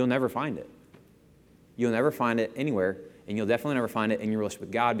 you'll never find it. You'll never find it anywhere, and you'll definitely never find it in your relationship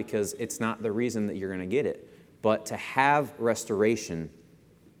with God because it's not the reason that you're going to get it. But to have restoration,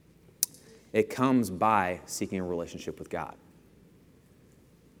 it comes by seeking a relationship with God.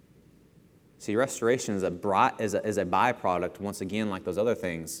 See, restoration is a byproduct, once again, like those other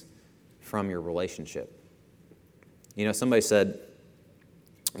things, from your relationship. Somebody said,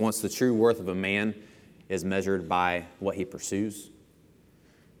 once the true worth of a man is measured by what he pursues.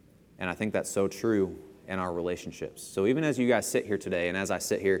 And I think that's so true in our relationships. So even as you guys sit here today, and as I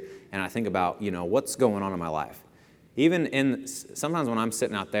sit here and I think about, what's going on in my life, sometimes when I'm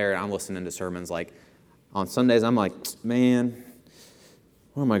sitting out there and I'm listening to sermons, like on Sundays, I'm like, man,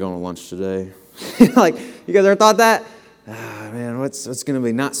 where am I going to lunch today? Like, you guys ever thought that? Man, what's going to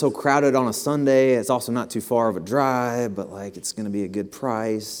be not so crowded on a Sunday? It's also not too far of a drive, but like it's going to be a good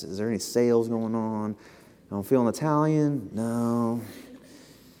price. Is there any sales going on? I'm feeling Italian? No.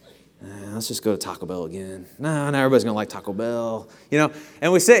 Let's just go to Taco Bell again. No, everybody's going to like Taco Bell.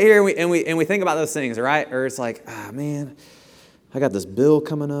 And we sit here and we think about those things, right? Or it's like, man, I got this bill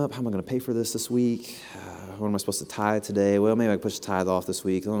coming up. How am I going to pay for this week? What am I supposed to tithe today? Well, maybe I can push the tithe off this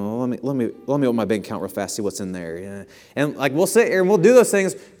week. Let me open my bank account real fast, see what's in there. Yeah. And like we'll sit here and we'll do those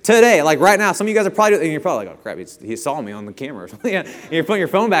things today. Like right now, some of you guys are probably doing, and you're probably like, oh crap, he saw me on the camera or something. Yeah. And you're putting your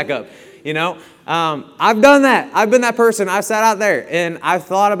phone back up. I've done that. I've been that person. I've sat out there and I've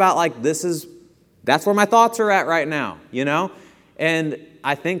thought about like that's where my thoughts are at right now. And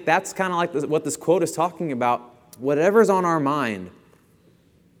I think that's kind of like what this quote is talking about. Whatever's on our mind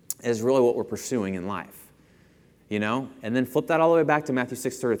is really what we're pursuing in life. And then flip that all the way back to Matthew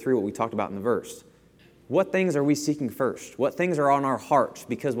 6:33, what we talked about in the verse. What things are we seeking first? What things are on our hearts?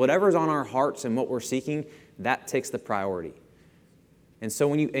 Because whatever's on our hearts and what we're seeking, that takes the priority. And so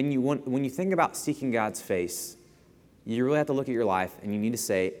when you think about seeking God's face, you really have to look at your life and you need to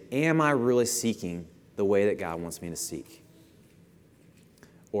say, am I really seeking the way that God wants me to seek?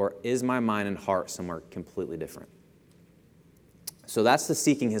 Or is my mind and heart somewhere completely different? So that's the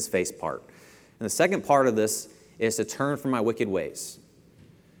seeking his face part. And the second part of this is to turn from my wicked ways.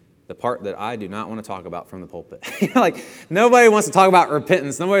 The part that I do not want to talk about from the pulpit. Like, nobody wants to talk about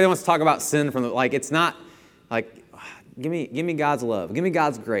repentance. Nobody wants to talk about sin it's not, like, give me God's love. Give me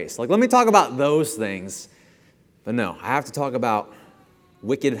God's grace. Like, let me talk about those things. But no, I have to talk about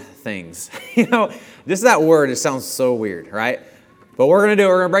wicked things. Just that word, it sounds so weird, right? But we're going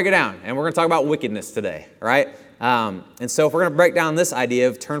to break it down. And we're going to talk about wickedness today, right? And so if we're going to break down this idea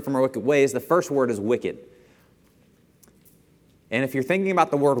of turn from our wicked ways, the first word is wicked. And if you're thinking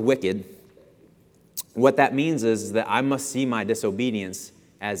about the word wicked, what that means is that I must see my disobedience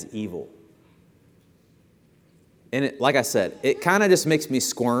as evil. And like I said, it kind of just makes me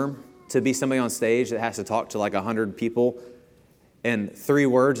squirm to be somebody on stage that has to talk to like 100 people, and 3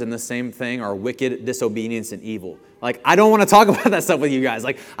 words in the same thing are wicked, disobedience, and evil. Like, I don't want to talk about that stuff with you guys.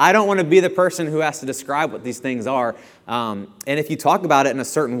 Like, I don't want to be the person who has to describe what these things are. And if you talk about it in a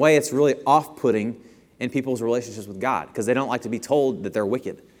certain way, it's really off-putting in people's relationships with God because they don't like to be told that they're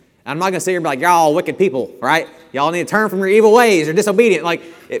wicked. I'm not going to sit here and be like, y'all all wicked people, right? Y'all need to turn from your evil ways. You're disobedient. Like,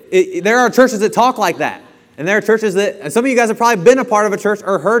 there are churches that talk like that. And there are churches that, and some of you guys have probably been a part of a church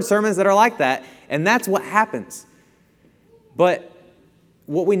or heard sermons that are like that. And that's what happens. But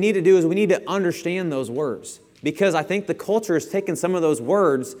what we need to do is we need to understand those words. Because I think the culture has taken some of those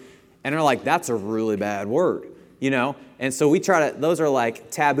words and are like, that's a really bad word, And so we try to, those are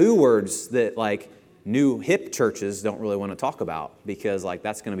like taboo words that like new hip churches don't really want to talk about because like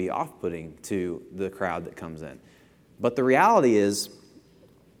that's going to be off-putting to the crowd that comes in. But the reality is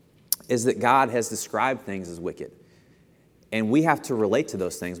that God has described things as wicked. And we have to relate to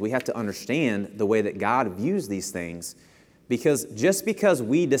those things. We have to understand the way that God views these things. Because just because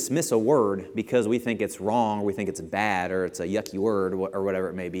we dismiss a word because we think it's wrong, or we think it's bad, or it's a yucky word, or whatever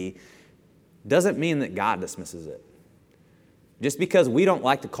it may be, doesn't mean that God dismisses it. Just because we don't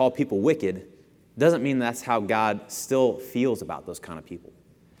like to call people wicked doesn't mean that's how God still feels about those kind of people.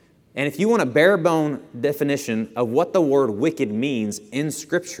 And if you want a bare bone definition of what the word wicked means in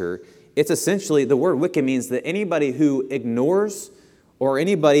Scripture, it's essentially, the word wicked means that anybody who ignores or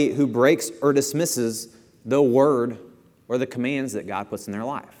anybody who breaks or dismisses the word or the commands that God puts in their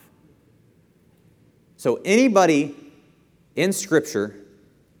life. So anybody in Scripture,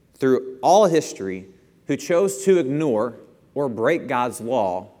 through all history, who chose to ignore or break God's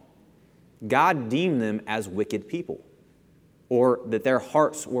law, God deemed them as wicked people, or that their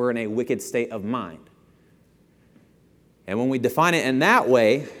hearts were in a wicked state of mind. And when we define it in that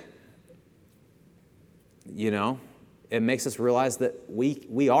way, it makes us realize that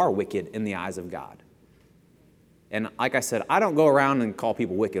we are wicked in the eyes of God. And like I said, I don't go around and call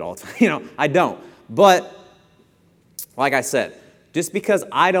people wicked all the time. I don't. But like I said, just because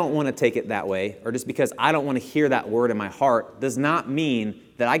I don't want to take it that way, or just because I don't want to hear that word in my heart, does not mean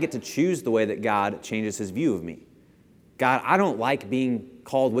that I get to choose the way that God changes His view of me. God, I don't like being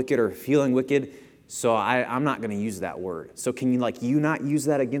called wicked or feeling wicked, so I'm not going to use that word. So can you not use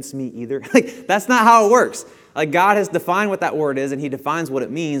that against me either? That's not how it works. God has defined what that word is, and He defines what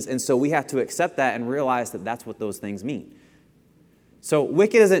it means, and so we have to accept that and realize that that's what those things mean. So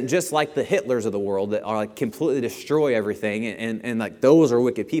wicked isn't just like the Hitlers of the world that are completely destroy everything and those are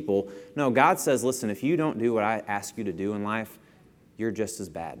wicked people. No, God says, listen, if you don't do what I ask you to do in life, you're just as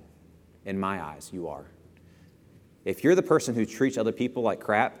bad. In my eyes, you are. If you're the person who treats other people like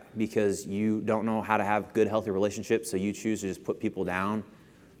crap because you don't know how to have good, healthy relationships, so you choose to just put people down,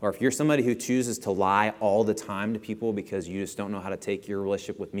 or if you're somebody who chooses to lie all the time to people because you just don't know how to take your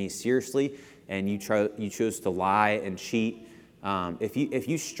relationship with me seriously, and you choose to lie and cheat, if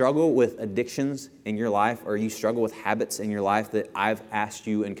you struggle with addictions in your life, or you struggle with habits in your life that I've asked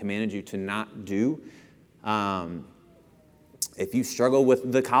you and commanded you to not do, if you struggle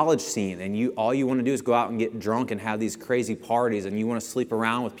with the college scene and all you want to do is go out and get drunk and have these crazy parties, and you want to sleep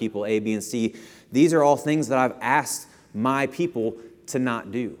around with people A, B, and C, these are all things that I've asked my people to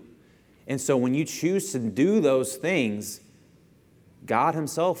not do. And so when you choose to do those things, God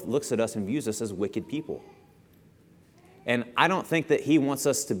Himself looks at us and views us as wicked people. And I don't think that He wants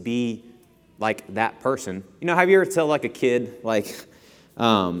us to be like that person. Have you ever tell a kid,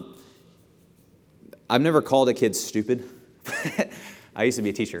 I've never called a kid stupid. I used to be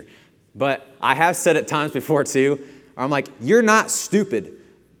a teacher. But I have said it times before too, I'm like, you're not stupid,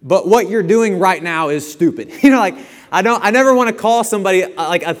 but what you're doing right now is stupid. I never want to call somebody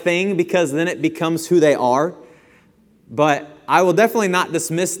a thing because then it becomes who they are. But I will definitely not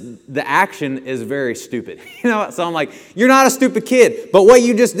dismiss the action as very stupid. So I'm like, you're not a stupid kid, but what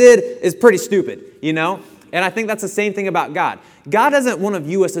you just did is pretty stupid, And I think that's the same thing about God. God doesn't want to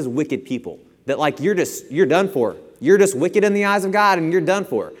view us as wicked people, that you're done for. You're just wicked in the eyes of God and you're done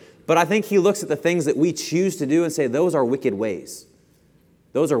for. But I think He looks at the things that we choose to do and say, those are wicked ways.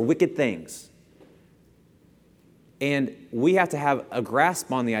 Those are wicked things. And we have to have a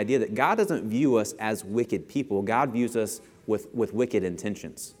grasp on the idea that God doesn't view us as wicked people. God views us with wicked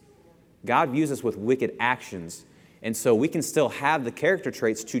intentions. God views us with wicked actions. And so we can still have the character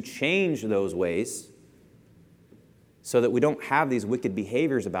traits to change those ways so that we don't have these wicked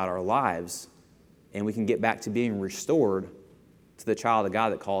behaviors about our lives, and we can get back to being restored to the child of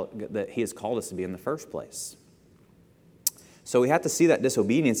God that He has called us to be in the first place. So we have to see that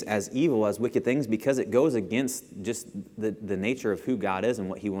disobedience as evil, as wicked things, because it goes against just the nature of who God is and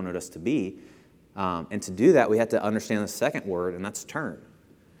what He wanted us to be. And to do that, we have to understand the second word, and that's turn.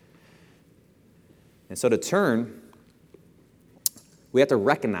 And so to turn, we have to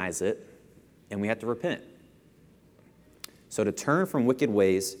recognize it, and we have to repent. So to turn from wicked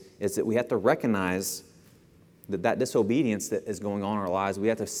ways is that we have to recognize that disobedience that is going on in our lives. We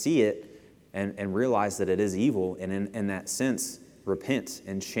have to see it and realize that it is evil. And in that sense, repent,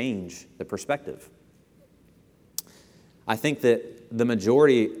 and change the perspective. I think that the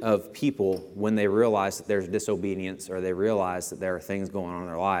majority of people, when they realize that there's disobedience or they realize that there are things going on in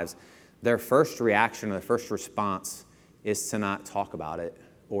their lives, their first reaction or their first response is to not talk about it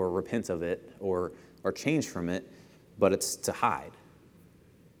or repent of it or change from it, but it's to hide.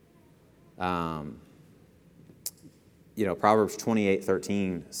 Proverbs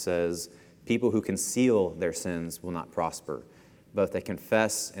 28:13 says, people who conceal their sins will not prosper, but if they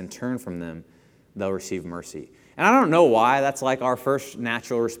confess and turn from them, they'll receive mercy. And I don't know why that's like our first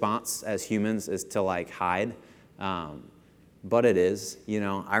natural response as humans is to like hide, but it is.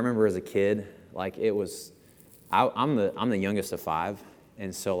 I remember as a kid, like it was, I'm the youngest of 5,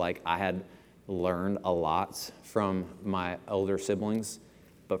 and so like I had learned a lot from my older siblings,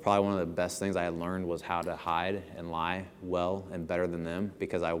 but probably one of the best things I had learned was how to hide and lie well and better than them,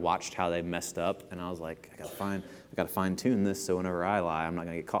 because I watched how they messed up, and I was like, I gotta fine tune this so whenever I lie, I'm not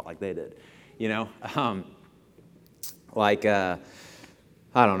gonna get caught like they did,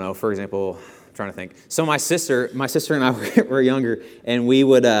 I don't know, for example, I'm trying to think. So my sister and I were younger, and we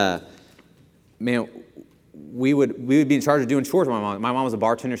would be in charge of doing chores with my mom. My mom was a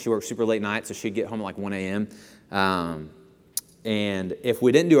bartender. She worked super late nights, so she'd get home at like 1 a.m. And if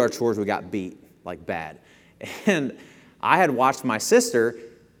we didn't do our chores, we got beat, like bad. And I had watched my sister,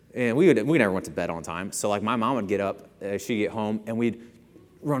 and we never went to bed on time. So like my mom would get up, she'd get home, and we'd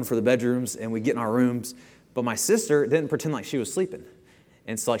run for the bedrooms, and we'd get in our rooms. But my sister didn't pretend like she was sleeping.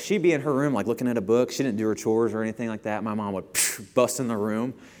 And so like she'd be in her room like looking at a book. She didn't do her chores or anything like that. My mom would bust in the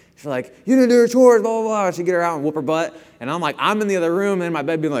room. She's like, you didn't do your chores, blah, blah, blah. She'd get her out and whoop her butt. And I'm in the other room in my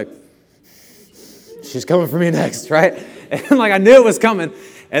bed being like, she's coming for me next, right? And like I knew it was coming.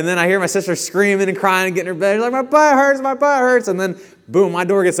 And then I hear my sister screaming and crying and getting in her bed. She's like, my butt hurts. And then boom, my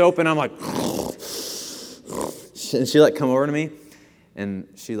door gets open. I'm like, and she like come over to me and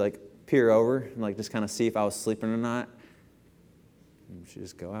she like peer over and like just kind of see if I was sleeping or not. And she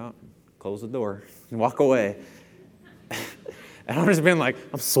just go out, close the door, and walk away. And I'm just being like,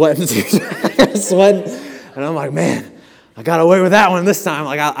 I'm sweating, I'm sweating. And I'm like, man, I got away with that one this time.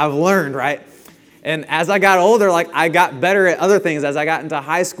 Like I've learned, right? And as I got older, like I got better at other things as I got into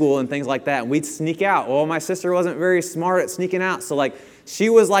high school and things like that. And we'd sneak out. Well, my sister wasn't very smart at sneaking out. So like she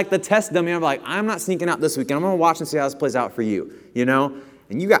was like the test dummy. I'm like, I'm not sneaking out this weekend. I'm going to watch and see how this plays out for you,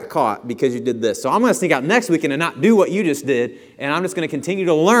 And you got caught because you did this. So I'm going to sneak out next weekend and not do what you just did. And I'm just going to continue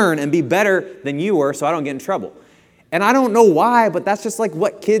to learn and be better than you were so I don't get in trouble. And I don't know why, but that's just like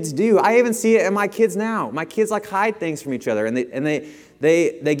what kids do. I even see it in my kids now. My kids like hide things from each other, and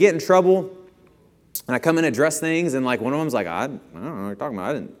they get in trouble. And I come in and address things, and like one of them's like, I don't know what you're talking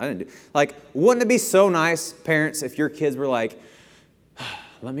about. I didn't do. Like, wouldn't it be so nice, parents, if your kids were like,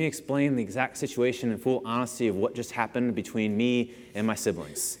 let me explain the exact situation in full honesty of what just happened between me and my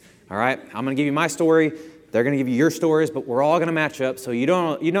siblings. All right, I'm going to give you my story. They're going to give you your stories, but we're all going to match up. So you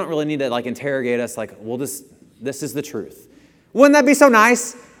don't really need to like interrogate us. Like, this is the truth. Wouldn't that be so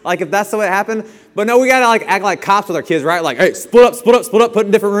nice? Like if that's the way it happened. But no, we got to like act like cops with our kids, right? Like, hey, split up, put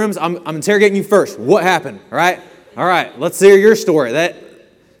in different rooms. I'm interrogating you first. What happened? All right, let's hear your story. That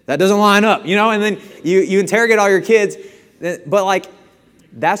doesn't line up, And then you interrogate all your kids. But like,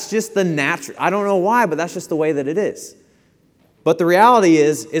 that's just the natural. I don't know why, but that's just the way that it is. But the reality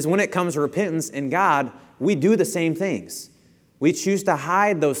is when it comes to repentance in God, we do the same things. We choose to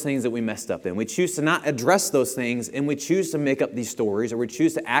hide those things that we messed up in. We choose to not address those things, and we choose to make up these stories, or we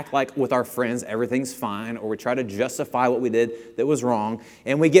choose to act like with our friends everything's fine, or we try to justify what we did that was wrong,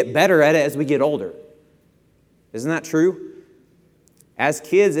 and we get better at it as we get older. Isn't that true? As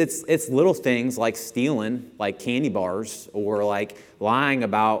kids, it's little things like stealing, like candy bars, or like lying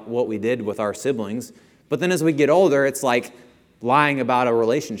about what we did with our siblings. But then as we get older, it's like lying about a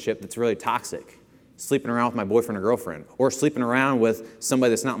relationship that's really toxic. Sleeping around with my boyfriend or girlfriend, or sleeping around with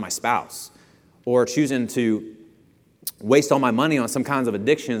somebody that's not my spouse, or choosing to waste all my money on some kinds of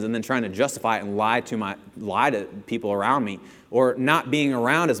addictions and then trying to justify it and lie to people around me, or not being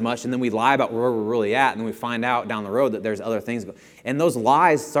around as much, and then we lie about where we're really at, and then we find out down the road that there's other things. And those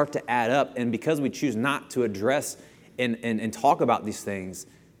lies start to add up, and because we choose not to address and talk about these things,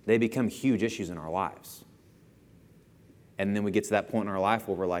 they become huge issues in our lives. And then we get to that point in our life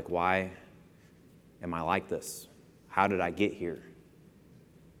where we're like, why am I like this? How did I get here?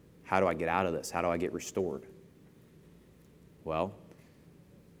 How do I get out of this? How do I get restored? Well,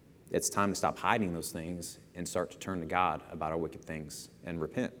 it's time to stop hiding those things and start to turn to God about our wicked things and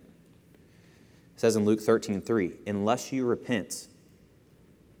repent. It says in Luke 13:3, unless you repent,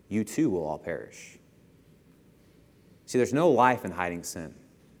 you too will all perish. See, there's no life in hiding sin.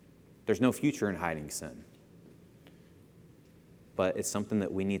 There's no future in hiding sin. but it's something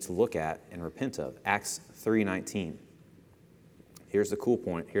that we need to look at and repent of. Acts 3:19. Here's the cool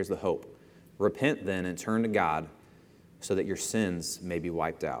point. Here's the hope. Repent then and turn to God so that your sins may be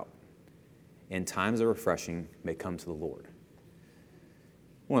wiped out, and times of refreshing may come to the Lord.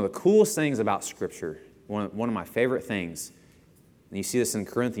 One of the coolest things about Scripture, one of my favorite things, and you see this in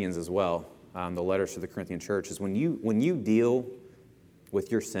Corinthians as well, the letters to the Corinthian church, is when you deal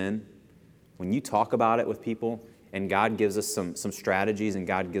with your sin, when you talk about it with people, and God gives us some strategies, and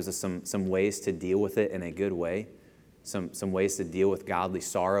God gives us some ways to deal with it in a good way, some ways to deal with godly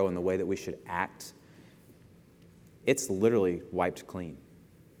sorrow and the way that we should act, it's literally wiped clean.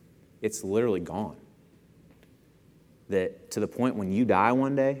 It's literally gone. That to the point when you die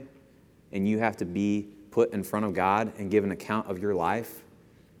one day and you have to be put in front of God and give an account of your life,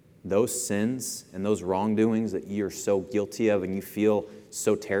 those sins and those wrongdoings that you're so guilty of and you feel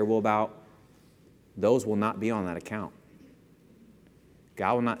so terrible about, those will not be on that account.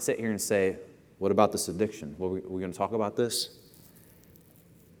 God will not sit here and say, what about this addiction? Well, we're going to talk about this?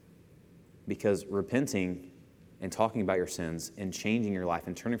 Because repenting and talking about your sins and changing your life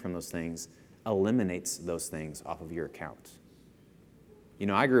and turning from those things eliminates those things off of your account. You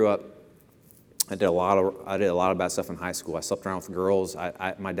know, I grew up, I did a lot of bad stuff in high school. I slept around with girls.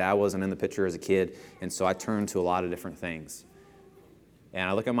 My dad wasn't in the picture as a kid, and so I turned to a lot of different things. And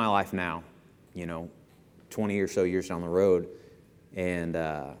I look at my life now, 20 or so years down the road, and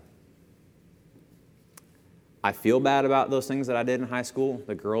I feel bad about those things that I did in high school,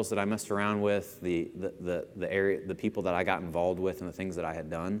 the girls that I messed around with, the people that I got involved with, and the things that I had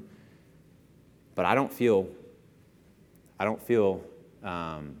done. But I don't feel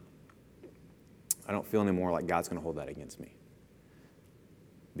anymore like God's going to hold that against me,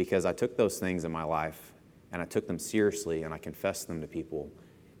 because I took those things in my life and I took them seriously and I confessed them to people,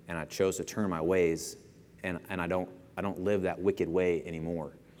 and I chose to turn my ways, and I don't live that wicked way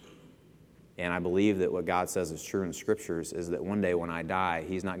anymore. And I believe that what God says is true in the Scriptures is that one day when I die,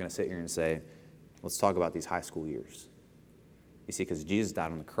 He's not going to sit here and say, let's talk about these high school years. You see, because Jesus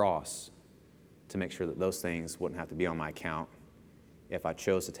died on the cross to make sure that those things wouldn't have to be on my account if I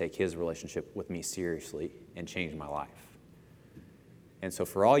chose to take His relationship with me seriously and change my life. And so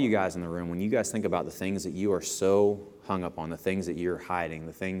for all you guys in the room, when you guys think about the things that you are so hung up on, the things that you're hiding,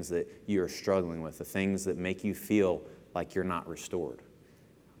 the things that you are struggling with, the things that make you feel like you're not restored,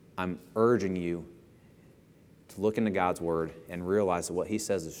 I'm urging you to look into God's Word and realize that what He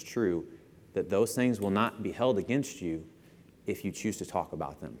says is true, that those things will not be held against you if you choose to talk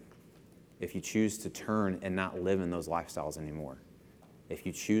about them, if you choose to turn and not live in those lifestyles anymore, if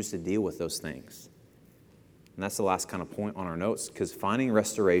you choose to deal with those things. And that's the last kind of point on our notes, because finding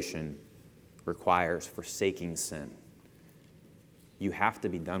restoration requires forsaking sin. You have to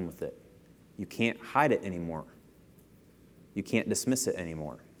be done with it. You can't hide it anymore. You can't dismiss it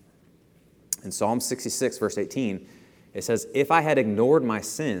anymore. In Psalm 66, verse 18, it says, if I had ignored my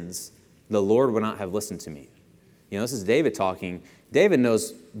sins, the Lord would not have listened to me. This is David talking. David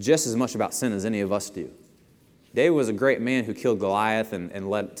knows just as much about sin as any of us do. David was a great man who killed Goliath and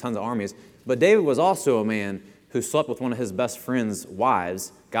led tons of armies, but David was also a man who slept with one of his best friend's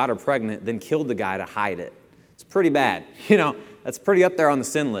wives, got her pregnant, then killed the guy to hide it. It's pretty bad. That's pretty up there on the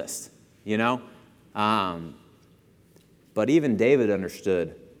sin list, But even David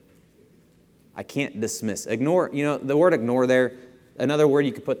understood, I can't dismiss. Ignore, the word ignore there, another word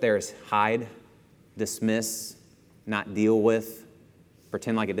you could put there is hide, dismiss, not deal with,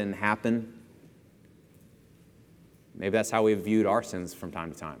 pretend like it didn't happen. Maybe that's how we've viewed our sins from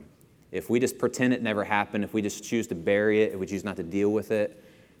time to time. If we just pretend it never happened, if we just choose to bury it, if we choose not to deal with it,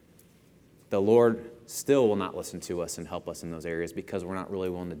 the Lord still will not listen to us and help us in those areas because we're not really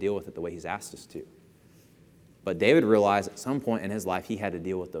willing to deal with it the way He's asked us to. But David realized at some point in his life he had to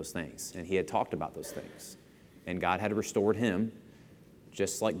deal with those things, and he had talked about those things. And God had restored him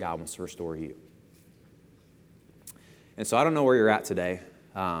just like God wants to restore you. And so I don't know where you're at today.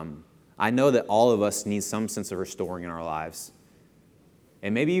 I know that all of us need some sense of restoring in our lives.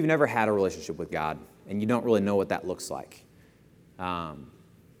 And maybe you've never had a relationship with God, and you don't really know what that looks like.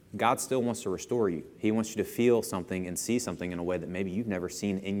 God still wants to restore you. He wants you to feel something and see something in a way that maybe you've never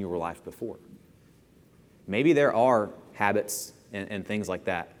seen in your life before. Maybe there are habits and things like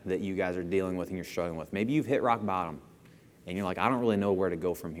that you guys are dealing with and you're struggling with. Maybe you've hit rock bottom, and you're like, I don't really know where to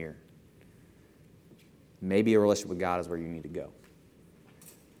go from here. Maybe a relationship with God is where you need to go.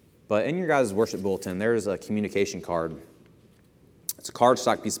 But in your guys' worship bulletin, there's a communication card. It's a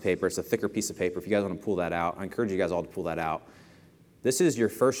cardstock piece of paper. It's a thicker piece of paper. If you guys want to pull that out, I encourage you guys all to pull that out. This is your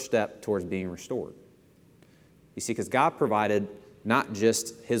first step towards being restored. You see, because God provided not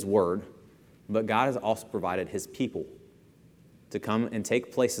just His Word, but God has also provided His people. to come and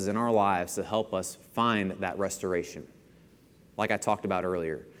take places in our lives to help us find that restoration. Like I talked about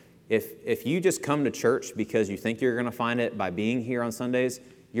earlier, if you just come to church because you think you're going to find it by being here on Sundays,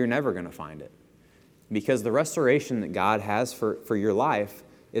 you're never going to find it. Because the restoration that God has for your life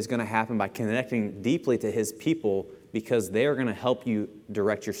is going to happen by connecting deeply to His people, because they are going to help you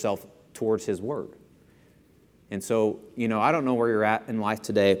direct yourself towards His Word. And so, I don't know where you're at in life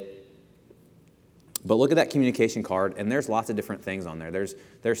today, but look at that communication card, and there's lots of different things on there.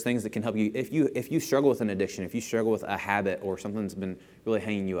 There's things that can help you. If you struggle with an addiction, if you struggle with a habit or something that's been really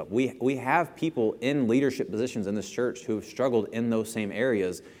hanging you up, we have people in leadership positions in this church who have struggled in those same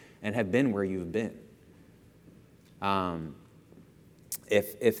areas and have been where you've been.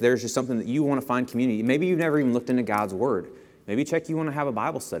 If there's just something that you want to find community, maybe you've never even looked into God's Word. Maybe you want to have a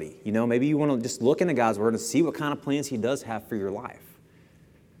Bible study. Maybe you want to just look into God's Word and see what kind of plans He does have for your life.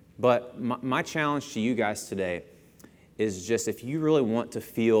 But my challenge to you guys today is just, if you really want to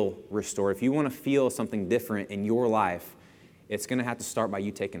feel restored, if you want to feel something different in your life, it's going to have to start by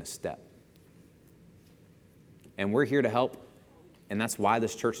you taking a step. And we're here to help. And that's why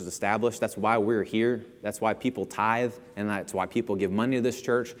this church is established. That's why we're here. That's why people tithe, and that's why people give money to this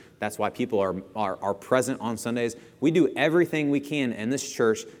church. That's why people are present on Sundays. We do everything we can in this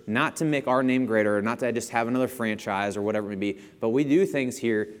church, not to make our name greater, or not to just have another franchise or whatever it may be, but we do things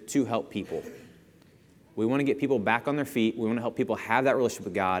here to help people. We want to get people back on their feet. We want to help people have that relationship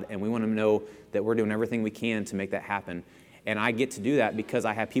with God, and we want to know that we're doing everything we can to make that happen. And I get to do that because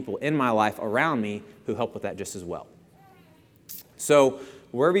I have people in my life around me who help with that just as well. So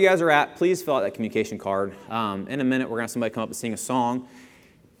wherever you guys are at, please fill out that communication card. In a minute, we're going to have somebody come up and sing a song.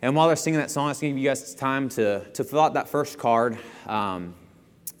 And while they're singing that song, it's going to give you guys time to fill out that first card. Then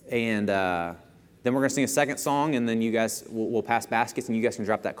we're going to sing a second song, and then you guys will pass baskets, and you guys can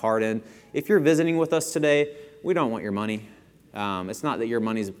drop that card in. If you're visiting with us today, we don't want your money. It's not that your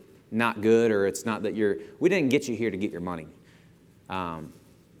money's not good, or it's not that we didn't get you here to get your money.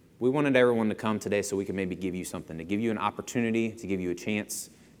 We wanted everyone to come today so we could maybe give you something, to give you an opportunity, to give you a chance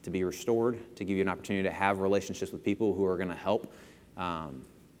to be restored, to give you an opportunity to have relationships with people who are going to help.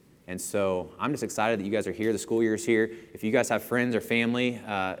 And so I'm just excited that you guys are here. The school year is here. If you guys have friends or family,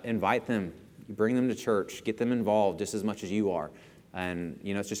 invite them. Bring them to church. Get them involved just as much as you are. And,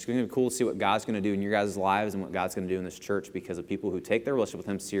 it's just going to be cool to see what God's going to do in your guys' lives and what God's going to do in this church, because of people who take their relationship with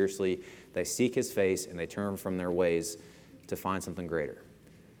Him seriously, they seek His face, and they turn from their ways to find something greater.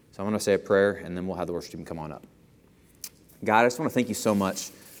 So I'm going to say a prayer, and then we'll have the worship team come on up. God, I just want to thank you so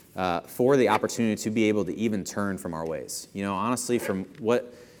much for the opportunity to be able to even turn from our ways. Honestly, from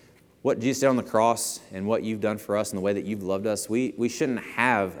what Jesus did on the cross and what you've done for us and the way that you've loved us, we shouldn't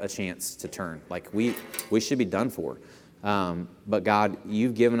have a chance to turn. Like, we should be done for. But God,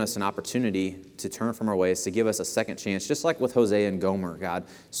 you've given us an opportunity to turn from our ways, to give us a second chance, just like with Hosea and Gomer, God.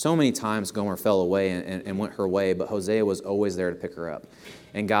 So many times Gomer fell away and went her way, but Hosea was always there to pick her up.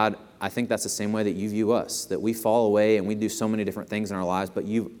 And God, I think that's the same way that you view us, that we fall away and we do so many different things in our lives, but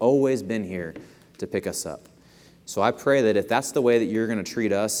you've always been here to pick us up. So I pray that if that's the way that you're going to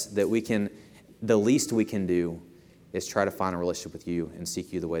treat us, that the least we can do is try to find a relationship with you and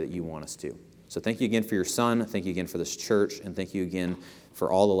seek you the way that you want us to. So thank you again for your son. Thank you again for this church. And thank you again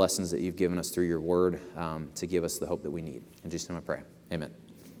for all the lessons that you've given us through your word to give us the hope that we need. In Jesus' name I pray. Amen.